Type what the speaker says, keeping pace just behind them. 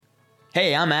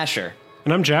Hey, I'm Asher,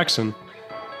 And I'm Jackson.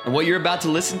 and what you're about to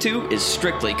listen to is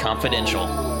strictly confidential.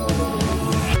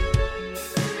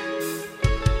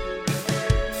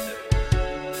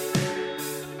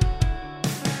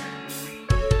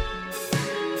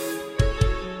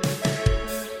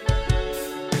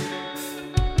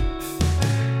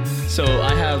 So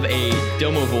I have a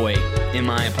domovoi in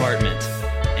my apartment,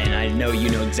 and I know you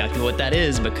know exactly what that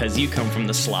is because you come from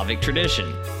the Slavic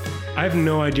tradition. I have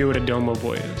no idea what a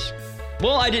domovoi is.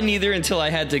 Well, I didn't either until I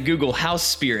had to Google house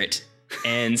spirit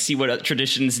and see what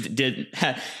traditions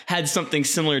had something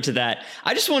similar to that.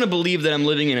 I just want to believe that I'm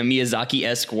living in a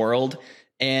Miyazaki-esque world,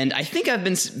 and I think I've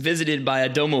been visited by a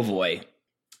domovoi,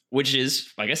 which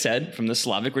is, like I said, from the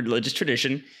Slavic religious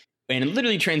tradition, and it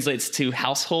literally translates to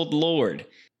household lord.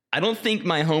 I don't think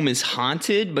my home is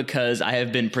haunted because I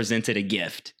have been presented a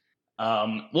gift.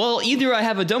 Well, either I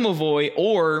have a domovoi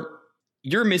or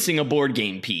you're missing a board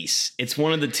game piece. It's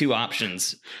one of the two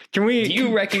options. Can we? Do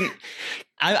you reckon?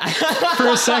 For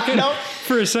a second, No.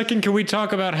 can we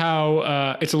talk about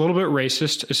how it's a little bit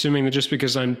racist, assuming that just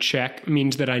because I'm Czech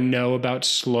means that I know about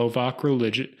Slovak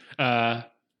religion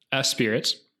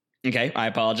spirits? Okay, I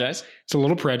apologize. It's a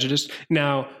little prejudiced.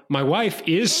 Now, my wife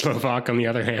is Slovak, on the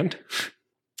other hand.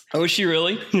 Oh, is she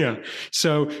really? Yeah,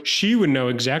 so she would know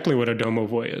exactly what a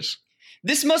domovoi is.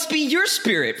 This must be your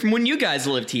spirit from when you guys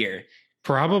lived here.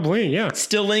 Probably, yeah,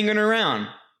 Still lingering around.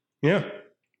 yeah.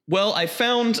 Well, I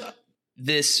found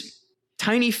this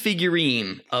tiny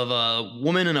figurine of a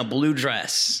woman in a blue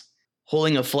dress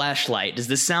holding a flashlight. Does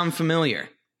this sound familiar?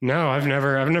 No, I've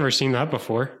never seen that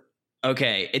before.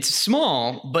 Okay, it's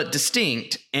small but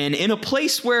distinct and in a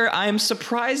place where I'm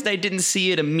surprised I didn't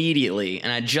see it immediately,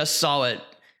 and I just saw it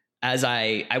as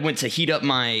I went to heat up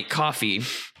my coffee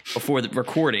before the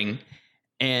recording.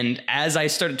 And as I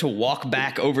started to walk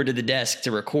back over to the desk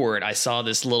to record, I saw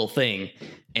this little thing,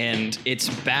 and it's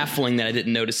baffling that I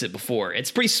didn't notice it before.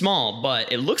 It's pretty small,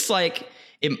 but it looks like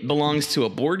it belongs to a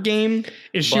board game.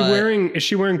 Is she wearing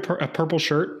a purple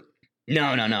shirt?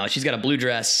 No. She's got a blue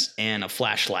dress and a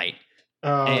flashlight.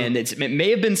 Um, It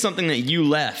may have been something that you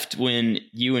left when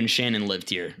you and Shannon lived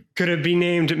here. Could it be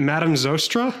named Madame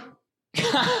Zostra?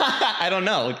 I don't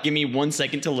know. Give me 1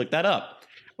 second to look that up.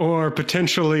 Or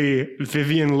potentially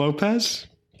Vivian Lopez?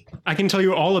 I can tell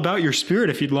you all about your spirit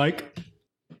if you'd like.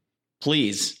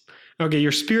 Please. Okay,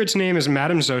 your spirit's name is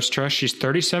Madame Zostra. She's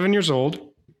 37 years old.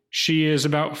 She is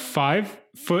about 5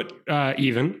 foot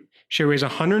even. She weighs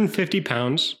 150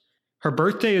 pounds. Her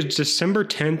birthday is December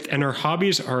 10th, and her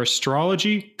hobbies are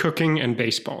astrology, cooking, and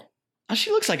baseball. Oh, she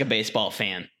looks like a baseball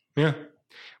fan. Yeah.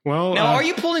 Well, Now, are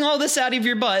you pulling all this out of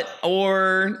your butt,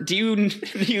 or do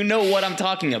you know what I'm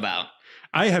talking about?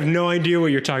 I have no idea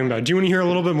what you're talking about. Do you want to hear a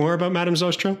little bit more about Madame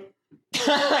Zostra?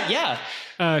 Yeah.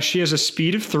 She has a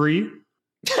speed of 3,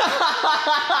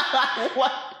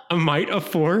 What? a might of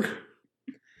 4,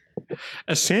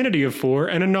 a sanity of 4,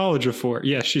 and a knowledge of 4.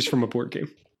 Yes, she's from a board game.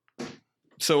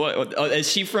 So, is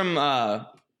she from?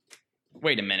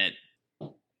 Wait a minute.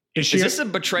 Is she? Is this a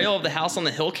Betrayal of the House on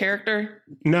the Hill character?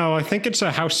 No, I think it's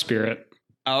a house spirit.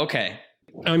 Oh, okay.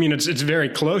 I mean, it's very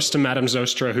close to Madame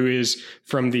Zostra, who is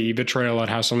from the Betrayal at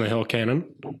House on the Hill canon.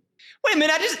 Wait a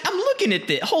minute. I'm looking at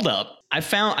this. Hold up. I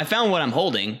found what I'm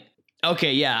holding.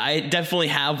 Okay, yeah, I definitely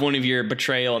have one of your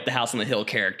Betrayal at the House on the Hill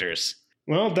characters.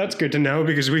 Well, that's good to know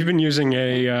because we've been using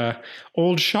a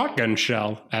old shotgun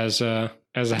shell as a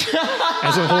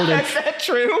holding, Is that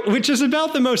true? which is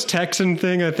about the most Texan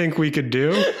thing I think we could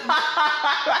do.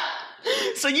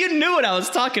 So you knew what I was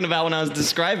talking about when I was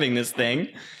describing this thing.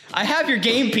 I have your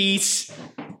game piece.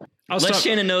 I'll Let stop.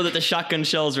 Shannon know that the shotgun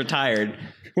shell is retired.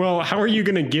 Well, how are you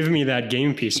going to give me that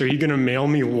game piece? Are you going to mail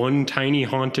me one tiny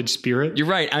haunted spirit? You're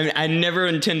right. I never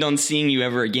intend on seeing you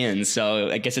ever again, so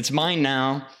I guess it's mine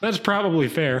now. That's probably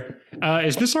fair.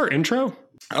 Is this our intro?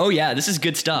 Oh yeah, this is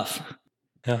good stuff.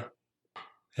 Yeah.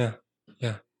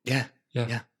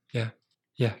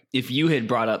 Yeah. If you had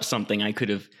brought up something, I could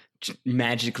have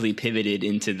magically pivoted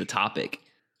into the topic.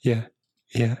 Yeah.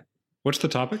 What's the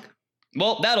topic?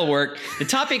 Well, that'll work. The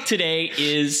topic today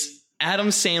is Adam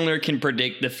Sandler can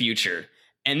predict the future.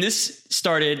 And this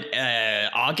started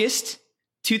August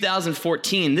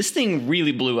 2014. This thing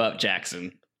really blew up,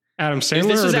 Jackson. Adam Sandler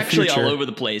This or was the actually future? all over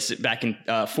the place back in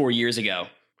 4 years ago.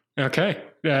 Okay.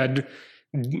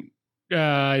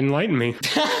 Enlighten me.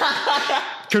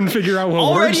 Couldn't figure out what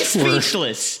Already words were.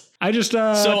 speechless. I just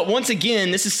So once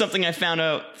again, this is something I found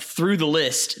out through the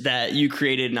list that you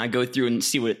created, and I go through and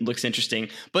see what looks interesting.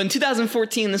 But in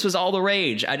 2014, this was all the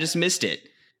rage. I just missed it.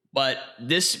 But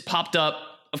this popped up,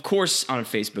 of course, on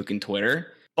Facebook and Twitter.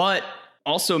 But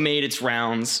also made its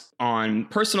rounds on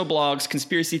personal blogs,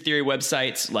 conspiracy theory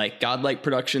websites like Godlike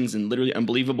Productions and Literally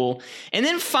Unbelievable. And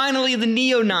then finally, the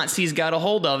neo-Nazis got a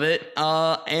hold of it,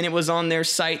 and it was on their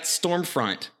site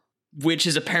Stormfront, which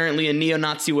is apparently a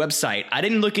neo-Nazi website. I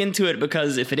didn't look into it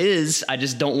because if it is, I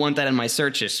just don't want that in my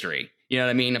search history. You know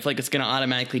what I mean? I feel like it's going to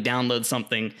automatically download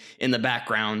something in the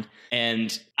background.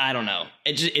 And I don't know.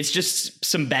 It's just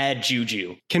some bad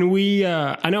juju. Can we,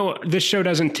 I know this show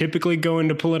doesn't typically go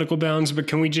into political bounds, but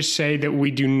can we just say that we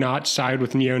do not side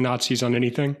with neo-Nazis on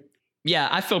anything? Yeah,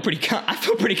 I feel pretty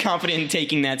confident in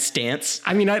taking that stance.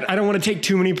 I mean, I don't want to take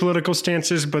too many political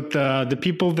stances, but the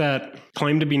people that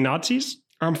claim to be Nazis,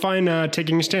 I'm fine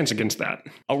taking a stance against that.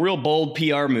 A real bold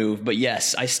PR move, but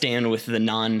yes, I stand with the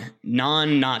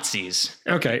non-Nazis.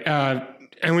 Okay,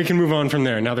 and we can move on from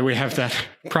there now that we have that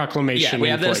proclamation. Yeah, we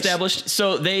have that established.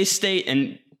 So they state,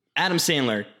 and Adam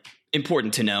Sandler,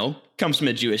 important to know, comes from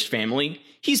a Jewish family.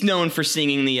 He's known for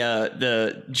singing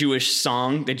the Jewish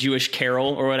song, the Jewish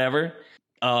carol or whatever,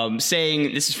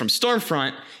 saying, this is from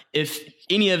Stormfront, if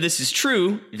any of this is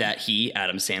true, that he,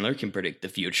 Adam Sandler, can predict the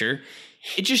future,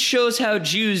 it just shows how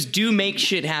Jews do make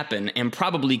shit happen and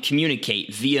probably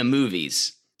communicate via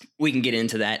movies. We can get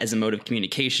into that as a mode of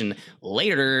communication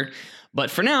later.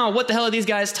 But for now, what the hell are these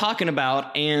guys talking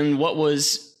about? And what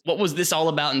was this all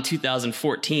about in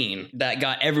 2014 that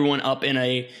got everyone up in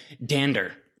a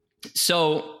dander?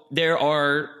 So there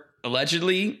are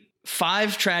allegedly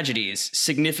 5 tragedies,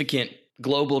 significant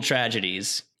global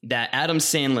tragedies, that Adam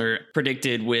Sandler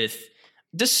predicted with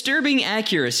disturbing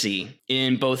accuracy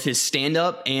in both his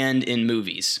stand-up and in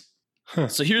movies.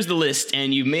 So here's the list,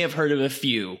 and you may have heard of a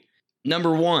few.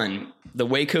 Number 1, the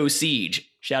Waco siege.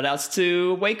 Shout-outs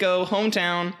to Waco,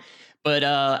 hometown.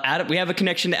 But we have a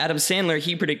connection to Adam Sandler.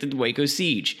 He predicted the Waco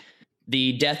siege.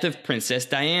 The death of Princess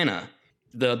Diana.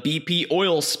 The BP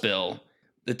oil spill.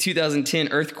 The 2010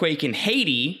 earthquake in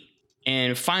Haiti.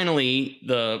 And finally,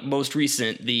 the most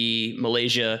recent, the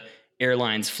Malaysia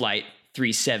Airlines Flight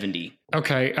 370.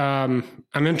 Okay, I'm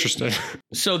interested.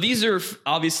 So these are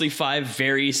obviously 5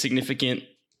 very significant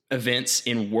events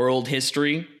in world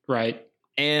history. Right.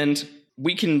 And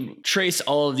we can trace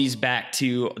all of these back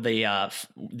to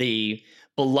the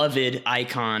beloved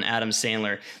icon, Adam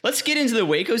Sandler. Let's get into the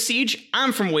Waco siege.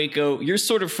 I'm from Waco. You're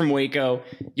sort of from Waco.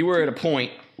 You were at a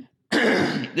point.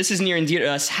 This is near and dear to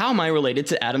us. How am I related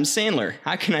to Adam Sandler?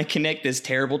 How can I connect this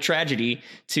terrible tragedy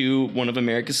to one of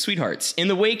America's sweethearts? In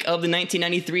the wake of the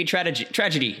 1993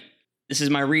 tragedy, this is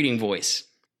my reading voice.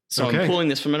 So okay. I'm pulling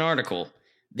this from an article.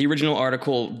 The original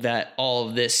article that all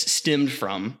of this stemmed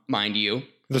from, mind you.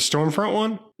 The Stormfront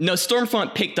one? No,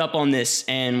 Stormfront picked up on this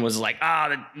and was like,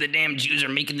 the damn Jews are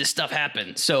making this stuff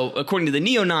happen. So according to the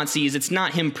neo-Nazis, it's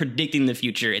not him predicting the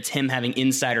future. It's him having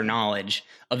insider knowledge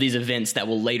of these events that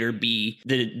will later be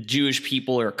the Jewish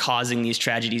people are causing these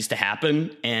tragedies to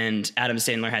happen. And Adam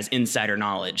Sandler has insider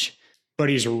knowledge. But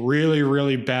he's really,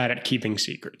 really bad at keeping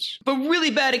secrets. But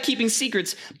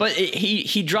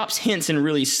he drops hints in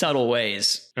really subtle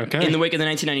ways. Okay. In the wake of the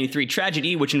 1993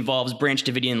 tragedy, which involves Branch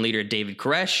Davidian leader David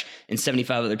Koresh and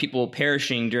 75 other people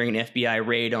perishing during an FBI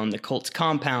raid on the cult's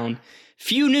compound,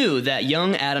 few knew that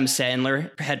young Adam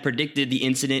Sandler had predicted the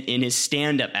incident in his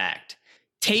stand-up act.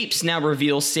 Tapes now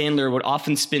reveal Sandler would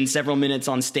often spend several minutes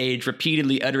on stage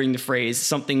repeatedly uttering the phrase,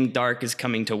 "Something dark is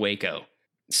coming to Waco."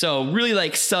 So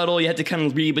really subtle, you had to kind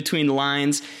of read between the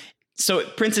lines. So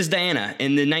Princess Diana,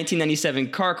 in the 1997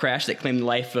 car crash that claimed the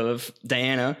life of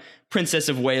Diana, Princess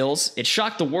of Wales, it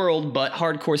shocked the world, but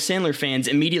hardcore Sandler fans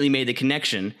immediately made the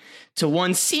connection to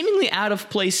one seemingly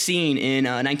out-of-place scene in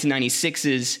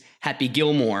 1996's Happy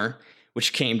Gilmore,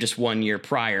 which came just 1 year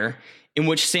prior, in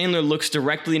which Sandler looks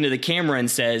directly into the camera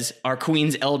and says, "Our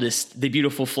queen's eldest, the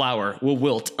beautiful flower, will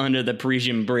wilt under the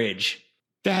Parisian Bridge."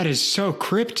 That is so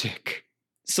cryptic.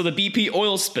 So the BP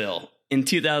oil spill in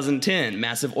 2010,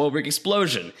 massive oil rig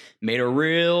explosion, made a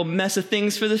real mess of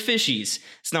things for the fishies.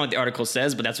 It's not what the article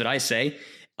says, but that's what I say.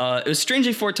 It was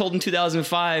strangely foretold in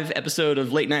 2005 episode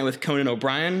of Late Night with Conan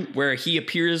O'Brien, where he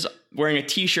appears wearing a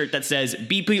t-shirt that says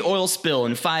BP oil spill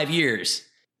in 5 years.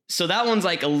 So that one's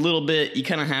a little bit, you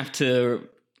kind of have to,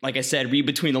 like I said, read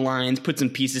between the lines, put some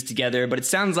pieces together, but it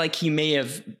sounds like he may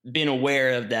have been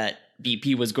aware of that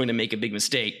BP was going to make a big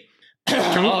mistake.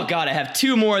 Oh, God, I have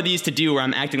 2 more of these to do where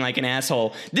I'm acting like an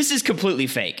asshole. This is completely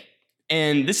fake,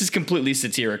 and this is completely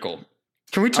satirical.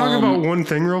 Can we talk about one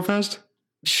thing real fast?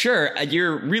 Sure.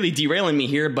 You're really derailing me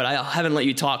here, but I haven't let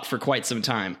you talk for quite some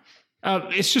time.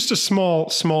 It's just a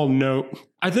small note.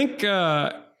 I think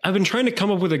I've been trying to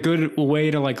come up with a good way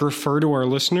to refer to our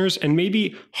listeners, and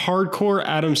maybe hardcore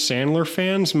Adam Sandler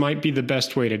fans might be the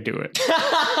best way to do it.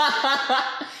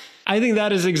 I think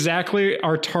that is exactly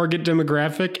our target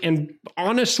demographic. And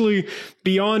honestly,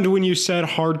 beyond when you said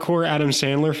hardcore Adam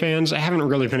Sandler fans, I haven't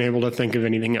really been able to think of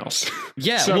anything else.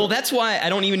 Yeah, well, that's why I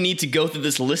don't even need to go through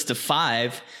this list of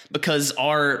 5, because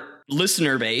our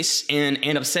listener base and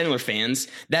Adam Sandler fans,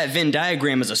 that Venn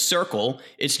diagram is a circle.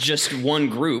 It's just one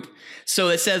group. So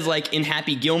it says, like, in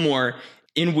Happy Gilmore,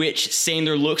 in which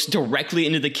Sandler looks directly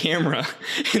into the camera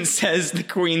and says the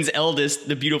Queen's eldest,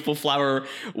 the beautiful flower,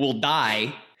 will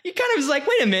die. You kind of was like,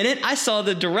 wait a minute, I saw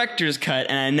the director's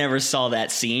cut and I never saw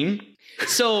that scene.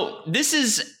 So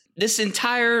this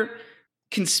entire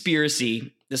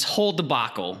conspiracy, this whole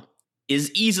debacle,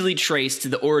 is easily traced to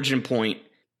the origin point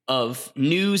of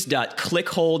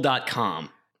news.clickhole.com.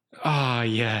 Ah,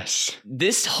 yes.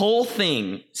 This whole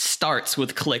thing starts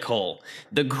with Clickhole,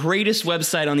 the greatest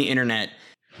website on the internet.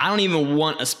 I don't even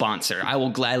want a sponsor. I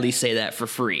will gladly say that for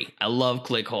free. I love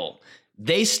Clickhole.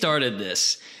 They started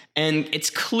this, and it's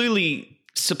clearly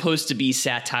supposed to be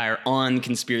satire on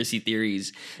conspiracy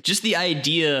theories. Just the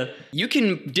idea, you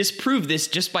can disprove this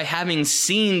just by having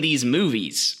seen these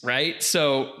movies, right?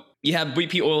 So you have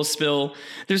BP oil spill.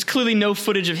 There's clearly no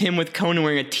footage of him with Conan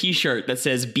wearing a t-shirt that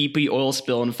says BP oil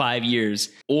spill in 5 years.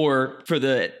 Or for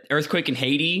the earthquake in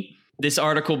Haiti, this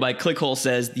article by Clickhole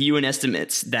says the UN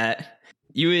estimates that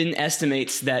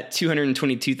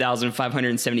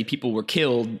 222,570 people were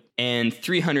killed and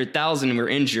 300,000 were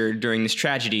injured during this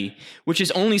tragedy, which is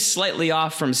only slightly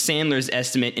off from Sandler's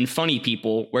estimate in Funny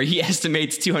People, where he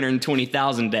estimates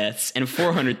 220,000 deaths and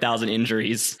 400,000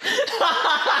 injuries.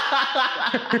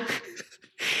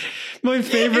 My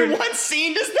favorite. In what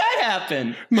scene does that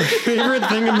happen? My favorite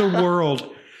thing in the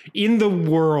world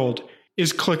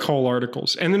is Clickhole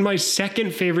articles. And then my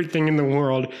second favorite thing in the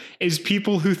world is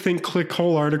people who think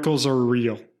Clickhole articles are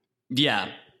real. Yeah.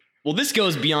 Well, this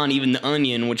goes beyond even The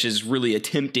Onion, which is really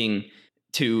attempting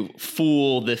to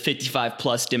fool the 55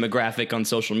 plus demographic on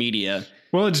social media.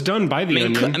 Well, it's done by The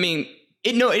Onion.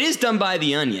 It is done by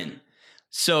The Onion.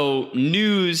 So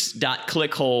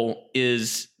news.clickhole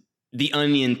is The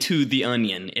Onion to The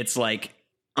Onion. It's like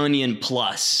Onion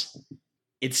Plus.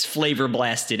 It's flavor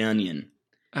blasted onion.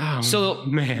 Oh, so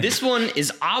man. This one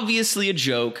is obviously a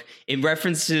joke. It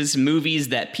references movies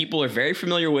that people are very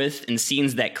familiar with and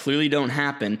scenes that clearly don't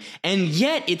happen. And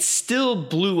yet it still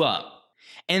blew up.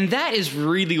 And that is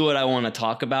really what I want to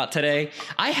talk about today.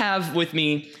 I have with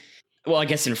me, well, I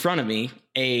guess in front of me,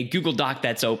 a Google Doc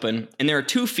that's open. And there are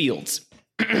 2 fields.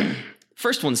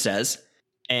 First one says,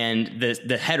 and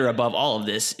the header above all of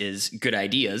this is good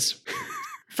ideas.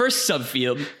 First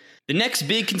subfield, the next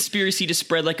big conspiracy to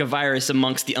spread like a virus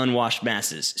amongst the unwashed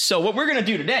masses. So what we're going to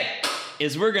do today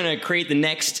is we're going to create the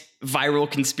next viral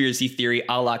conspiracy theory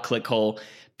a la Clickhole.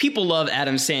 People love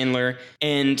Adam Sandler,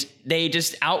 and they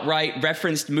just outright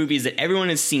referenced movies that everyone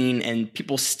has seen, and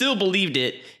people still believed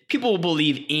it. People will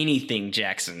believe anything,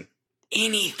 Jackson.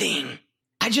 Anything.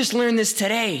 I just learned this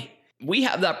today. We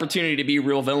have the opportunity to be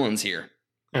real villains here.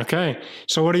 Okay.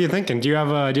 So what are you thinking? Do you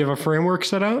have a framework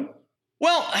set out?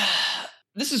 Well,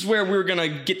 this is where we're going to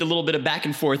get a little bit of back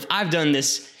and forth. I've done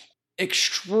this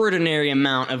extraordinary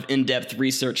amount of in-depth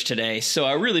research today, so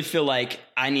I really feel like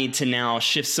I need to now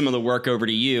shift some of the work over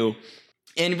to you,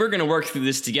 and we're going to work through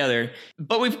this together.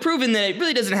 But we've proven that it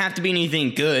really doesn't have to be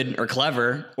anything good or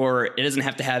clever, or it doesn't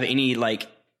have to have any,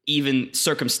 even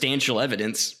circumstantial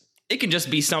evidence. It could just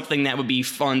be something that would be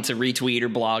fun to retweet or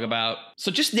blog about. So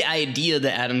just the idea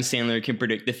that Adam Sandler can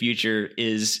predict the future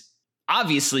is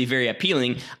obviously very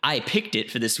appealing. I picked it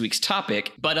for this week's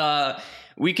topic, but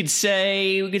we could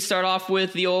start off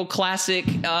with the old classic,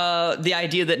 the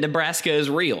idea that Nebraska is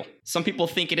real. Some people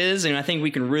think it is, and I think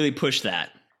we can really push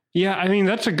that. Yeah, I mean,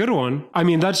 that's a good one. I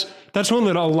mean, that's one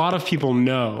that a lot of people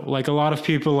know. Like, a lot of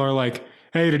people are like,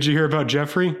 hey, did you hear about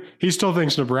Jeffrey? He still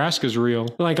thinks Nebraska's real.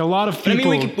 Like, a lot of people... But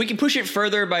I mean, we can push it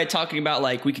further by talking about,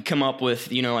 we could come up with,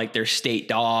 their state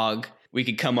dog. We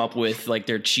could come up with,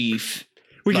 their chief...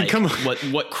 We can come up...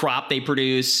 what crop they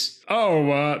produce.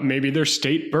 Oh, maybe their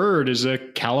state bird is a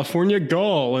California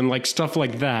gull and stuff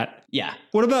like that. Yeah.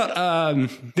 What about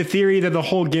the theory that the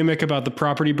whole gimmick about the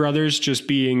Property Brothers just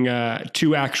being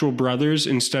 2 actual brothers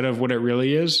instead of what it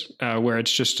really is, where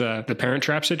it's just the Parent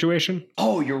Trap situation?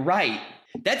 Oh, you're right.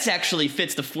 That's actually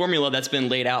fits the formula that's been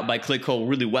laid out by Clickhole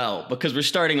really well, because we're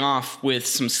starting off with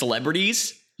some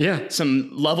celebrities. Yeah.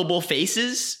 Some lovable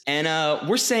faces. And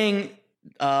we're saying...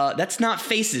 that's not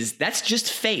faces. That's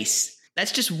just face.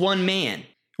 That's just one man.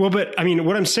 Well, but I mean,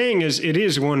 what I'm saying is it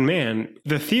is one man.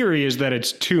 The theory is that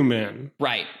it's 2 men.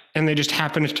 Right. And they just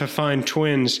happen to find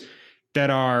twins that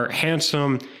are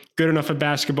handsome, good enough at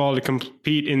basketball to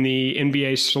compete in the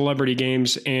NBA celebrity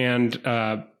games, and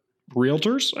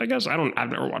realtors, I guess. I've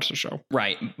never watched the show.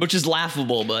 Right. Which is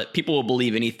laughable, but people will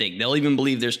believe anything. They'll even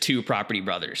believe there's 2 property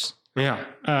brothers. Yeah.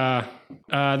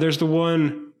 There's the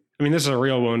one, I mean, this is a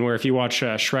real one where if you watch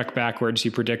Shrek backwards, he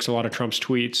predicts a lot of Trump's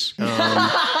tweets.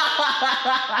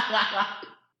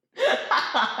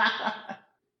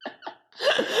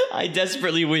 I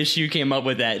desperately wish you came up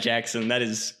with that, Jackson. That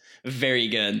is very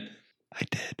good. I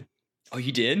did. Oh,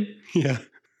 you did? Yeah.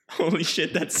 Holy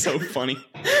shit, that's so funny.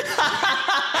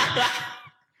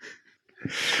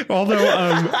 Although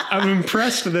I'm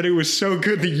impressed that it was so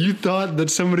good that you thought that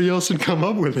somebody else had come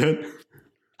up with it.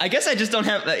 I guess I just don't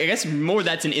have, I guess more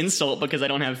that's an insult because I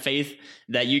don't have faith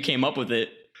that you came up with it.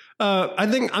 I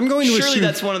think I'm going to Surely assume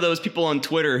that's one of those people on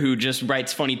Twitter who just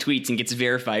writes funny tweets and gets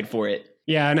verified for it.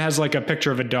 Yeah, and has like a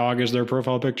picture of a dog as their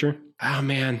profile picture. Oh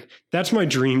man, that's my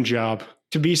dream job.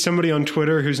 To be somebody on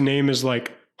Twitter whose name is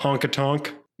like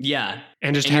Honkatonk. Yeah.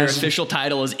 And just your has official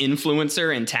title is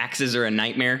influencer and taxes are a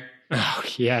nightmare. Oh,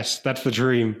 yes, that's the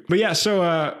dream. But yeah, so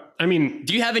I mean,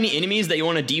 do you have any enemies that you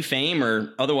want to defame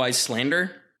or otherwise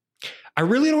slander? I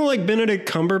really don't like Benedict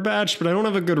Cumberbatch, but I don't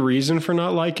have a good reason for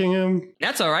not liking him.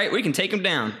 That's all right. We can take him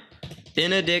down.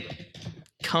 Benedict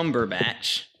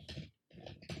Cumberbatch.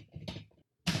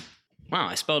 Wow,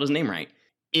 I spelled his name right.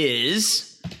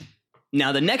 Is...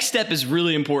 Now, the next step is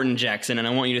really important, Jackson, and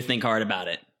I want you to think hard about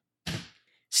it.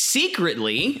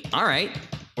 Secretly, all right,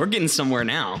 we're getting somewhere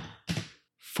now.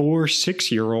 4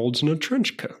 6-year-olds in a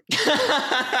trench coat. Is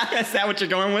that what you're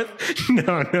going with?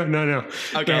 No.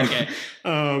 Okay.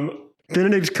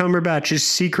 Benedict Cumberbatch is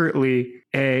secretly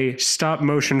a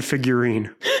stop-motion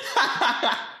figurine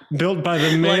built by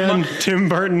the man Tim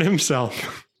Burton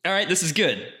himself. All right, this is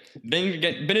good.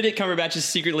 Benedict Cumberbatch is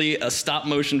secretly a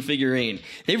stop-motion figurine.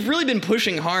 They've really been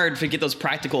pushing hard to get those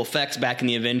practical effects back in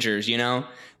the Avengers, you know?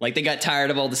 Like, they got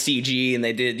tired of all the CG, and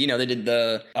they did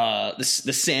the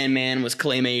Sandman was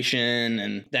claymation,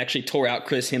 and they actually tore out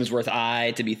Chris Hemsworth's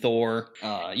eye to be Thor.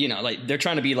 Like, they're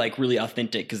trying to be, like, really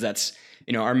authentic, because that's,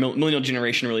 our millennial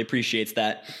generation really appreciates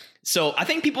that. So I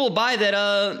think people will buy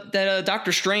that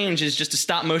Doctor Strange is just a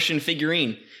stop-motion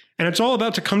figurine. And it's all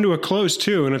about to come to a close,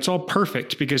 too, and it's all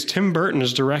perfect, because Tim Burton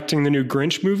is directing the new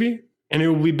Grinch movie. And it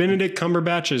will be Benedict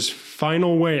Cumberbatch's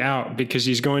final way out because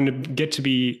he's going to get to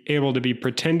be able to be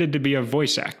pretended to be a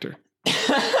voice actor.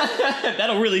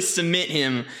 That'll really cement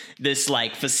him, this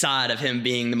like facade of him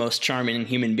being the most charming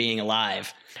human being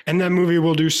alive. And that movie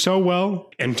will do so well,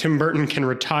 and Tim Burton can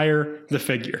retire the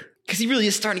figure. Because he really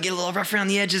is starting to get a little rough around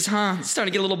the edges, huh? He's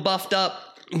starting to get a little buffed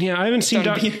up. Yeah, I haven't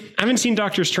seen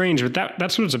Doctor Strange, but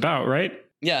that's what it's about, right?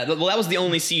 Yeah, well, that was the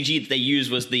only CG that they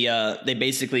used was they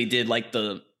basically did like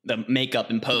the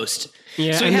makeup in post.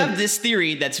 Yeah, so we have this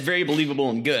theory that's very believable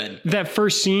and good. That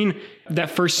first scene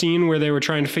where they were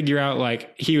trying to figure out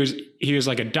like he was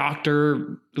like a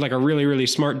doctor, like a really, really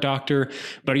smart doctor,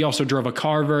 but he also drove a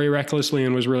car very recklessly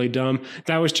and was really dumb.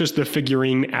 That was just the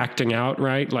figurine acting out,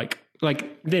 right? Like they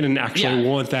didn't actually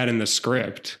want that in the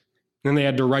script. Then they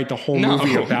had to write the whole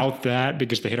movie about that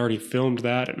because they had already filmed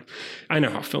that. And I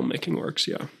know how filmmaking works,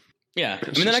 yeah. Yeah,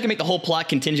 I mean, then I can make the whole plot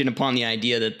contingent upon the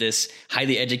idea that this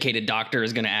highly educated doctor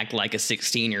is going to act like a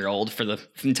 16-year-old for the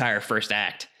entire first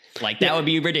act. Like, that would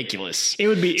be ridiculous. It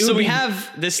would be. We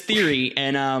have this theory,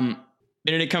 and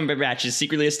Benedict Cumberbatch is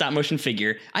secretly a stop-motion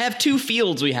figure. I have 2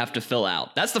 fields we have to fill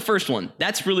out. That's the first one.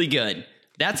 That's really good.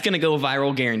 That's going to go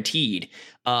viral guaranteed.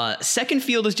 Second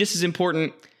field is just as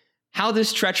important. How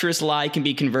this treacherous lie can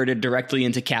be converted directly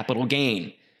into capital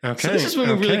gain. Okay. So this is when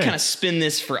we really kind of spin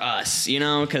this for us,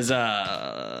 because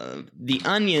The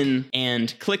Onion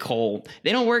and Clickhole,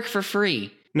 they don't work for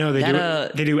free. No, they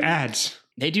do ads.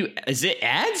 They do. Is it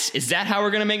ads? Is that how we're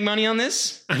going to make money on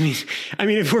this? I mean,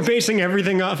 if we're basing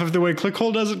everything off of the way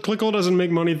Clickhole does it, Clickhole doesn't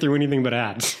make money through anything but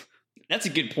ads. That's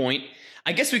a good point.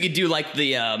 I guess we could do like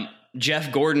the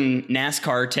Jeff Gordon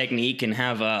NASCAR technique and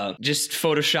have just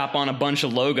Photoshop on a bunch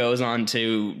of logos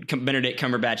onto Benedict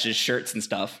Cumberbatch's shirts and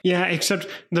stuff. Yeah, except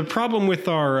the problem with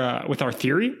our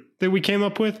theory that we came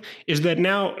up with is that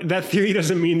now that theory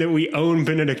doesn't mean that we own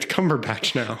Benedict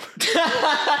Cumberbatch now.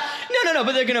 No,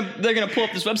 but they're gonna pull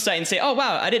up this website and say, "Oh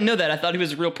wow, I didn't know that. I thought he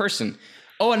was a real person."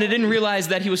 Oh, and I didn't realize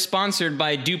that he was sponsored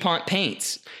by DuPont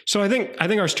Paints. So I think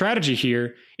our strategy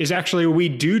here is actually we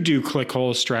do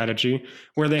Clickhole's strategy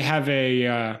where they have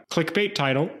a clickbait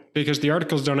title because the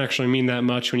articles don't actually mean that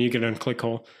much when you get on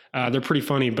Clickhole. They're pretty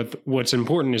funny, but what's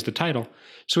important is the title.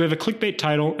 So we have a clickbait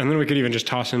title, and then we could even just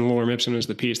toss in Lorem Ipsum as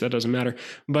the piece. That doesn't matter.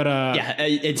 But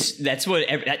that's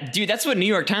what New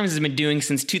York Times has been doing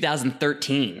since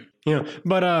 2013. Yeah,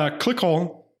 but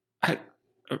Clickhole.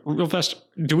 Real fast,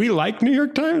 do we like New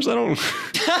York Times? I don't.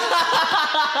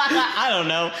 I don't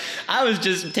know. I was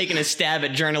just taking a stab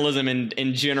at journalism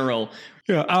in general.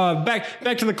 Yeah.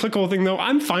 Back to the clickhole thing, though.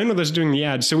 I'm fine with us doing the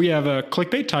ads. So we have a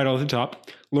clickbait title at the top,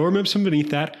 lorem ipsum beneath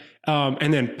that,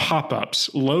 and then pop-ups.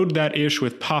 Load that ish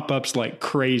with pop-ups like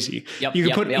crazy.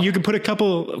 You can put a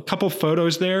couple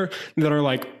photos there that are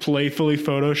like playfully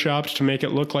photoshopped to make it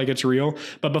look like it's real.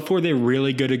 But before they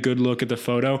really get a good look at the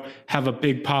photo, have a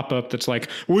big pop-up that's like,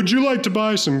 "Would you like to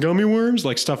buy some gummy worms?"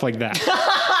 Like stuff like that.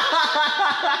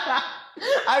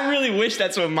 I really wish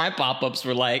that's what my pop-ups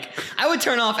were like. I would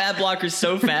turn off ad blockers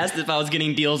so fast if I was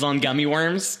getting deals on gummy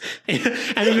worms. And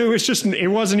it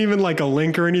wasn't even like a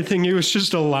link or anything. It was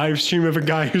just a live stream of a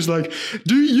guy who's like,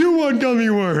 "Do you want gummy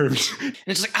worms?" And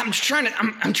it's like, I'm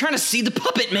trying to see the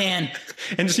puppet man.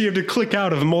 And so you have to click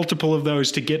out of multiple of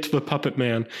those to get to the puppet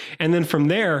man. And then from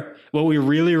there, what we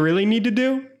really, really need to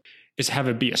do is have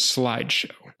it be a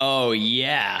slideshow. Oh,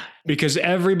 yeah. Because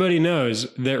everybody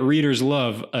knows that readers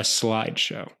love a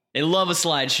slideshow. They love a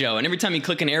slideshow. And every time you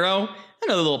click an arrow,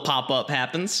 another little pop-up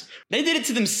happens. They did it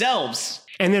to themselves.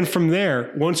 And then from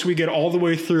there, once we get all the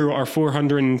way through our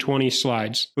 420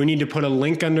 slides, we need to put a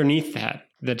link underneath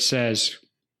that says,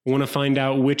 "Want to find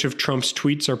out which of Trump's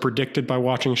tweets are predicted by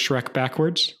watching Shrek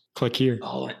backwards? Click here."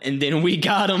 Oh, and then we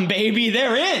got them, baby.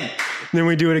 They're in. And then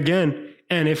we do it again.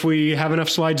 And if we have enough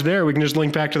slides there, we can just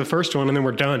link back to the first one and then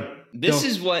we're done. This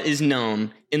is what is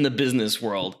known in the business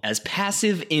world as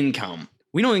passive income.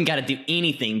 We don't even got to do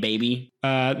anything, baby.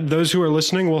 Those who are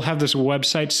listening will have this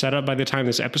website set up by the time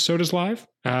this episode is live.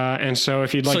 And so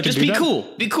if you'd like to do that... So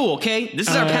just be cool, okay? This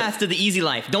is our path to the easy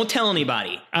life. Don't tell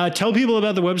anybody. Tell people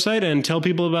about the website and tell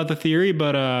people about the theory,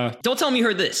 but... Don't tell them you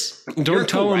heard this. Don't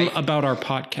tell them about our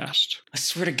podcast. I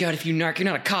swear to God, if you're not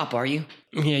a cop, are you?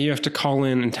 Yeah, you have to call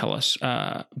in and tell us.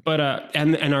 And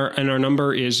our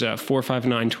number is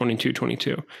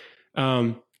 459-2222.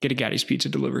 Get a Gaddy's Pizza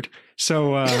delivered.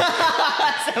 So...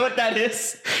 Is that what that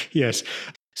is? Yes.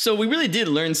 So we really did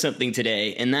learn something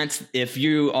today, and that's if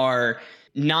you are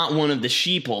not one of the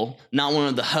sheeple, not one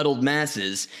of the huddled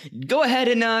masses, go ahead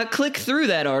and click through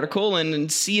that article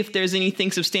and see if there's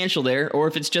anything substantial there, or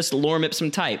if it's just lorem ipsum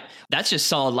type. That's just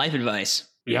solid life advice.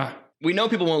 Yeah. We know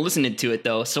people won't listen to it,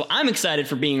 though, so I'm excited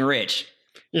for being rich.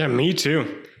 Yeah, me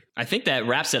too. I think that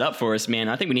wraps it up for us, man.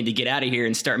 I think we need to get out of here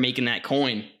and start making that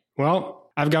coin. Well...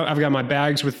 I've got my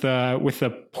bags with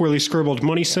the poorly scribbled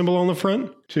money symbol on the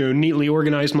front to neatly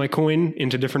organize my coin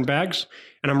into different bags,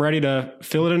 and I'm ready to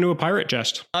fill it into a pirate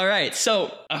chest. All right,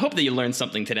 so I hope that you learned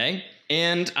something today,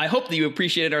 and I hope that you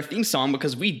appreciated our theme song,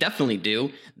 because we definitely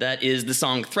do. That is the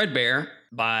song Threadbare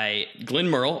by Glenn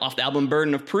Murrell off the album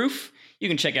Burden of Proof. You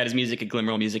can check out his music at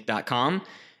glennmurrellmusic.com.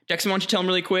 Jackson, why don't you tell them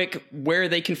really quick where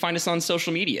they can find us on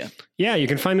social media? Yeah, you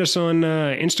can find us on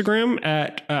Instagram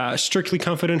at Strictly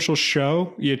Confidential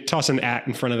Show. You toss an @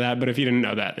 in front of that, but if you didn't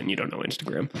know that, then you don't know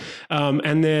Instagram.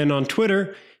 And then on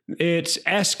Twitter, it's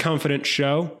 @SConfident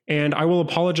Show. And I will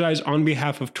apologize on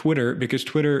behalf of Twitter, because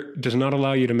Twitter does not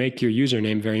allow you to make your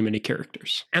username very many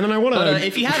characters. And then I want to...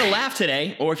 if you had a laugh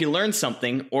today, or if you learned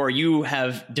something, or you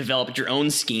have developed your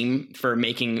own scheme for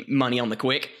making money on the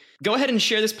quick, go ahead and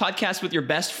share this podcast with your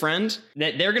best friend.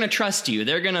 That they're going to trust you.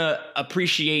 They're going to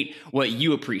appreciate what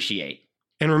you appreciate.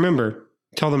 And remember,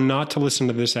 tell them not to listen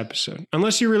to this episode.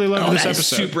 Unless you really love this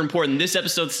episode. Super important. This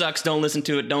episode sucks. Don't listen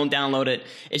to it. Don't download it.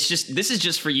 This is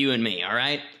just for you and me, all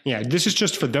right? Yeah, this is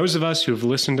just for those of us who have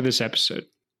listened to this episode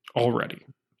already.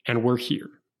 And we're here.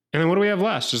 And then what do we have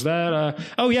last? Is that,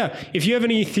 if you have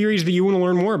any theories that you want to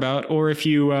learn more about, or if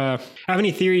you have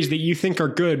any theories that you think are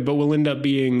good but will end up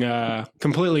being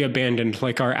completely abandoned,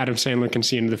 like our Adam Sandler Can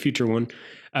See Into the Future one,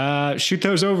 shoot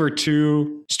those over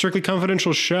to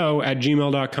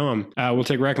strictlyconfidentialshow@gmail.com. We'll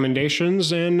take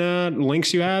recommendations and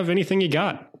links you have, anything you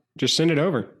got. Just send it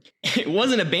over. It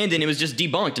wasn't abandoned. It was just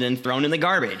debunked and then thrown in the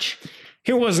garbage.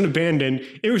 It wasn't abandoned.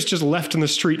 It was just left in the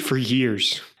street for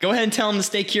years. Go ahead and tell them to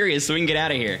stay curious so we can get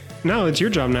out of here. No, it's your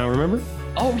job now, remember?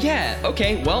 Oh, yeah.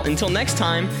 Okay, well, until next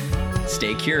time,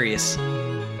 stay curious.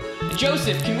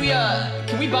 Joseph, can we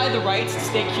buy the rights to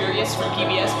Stay Curious from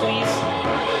PBS, please?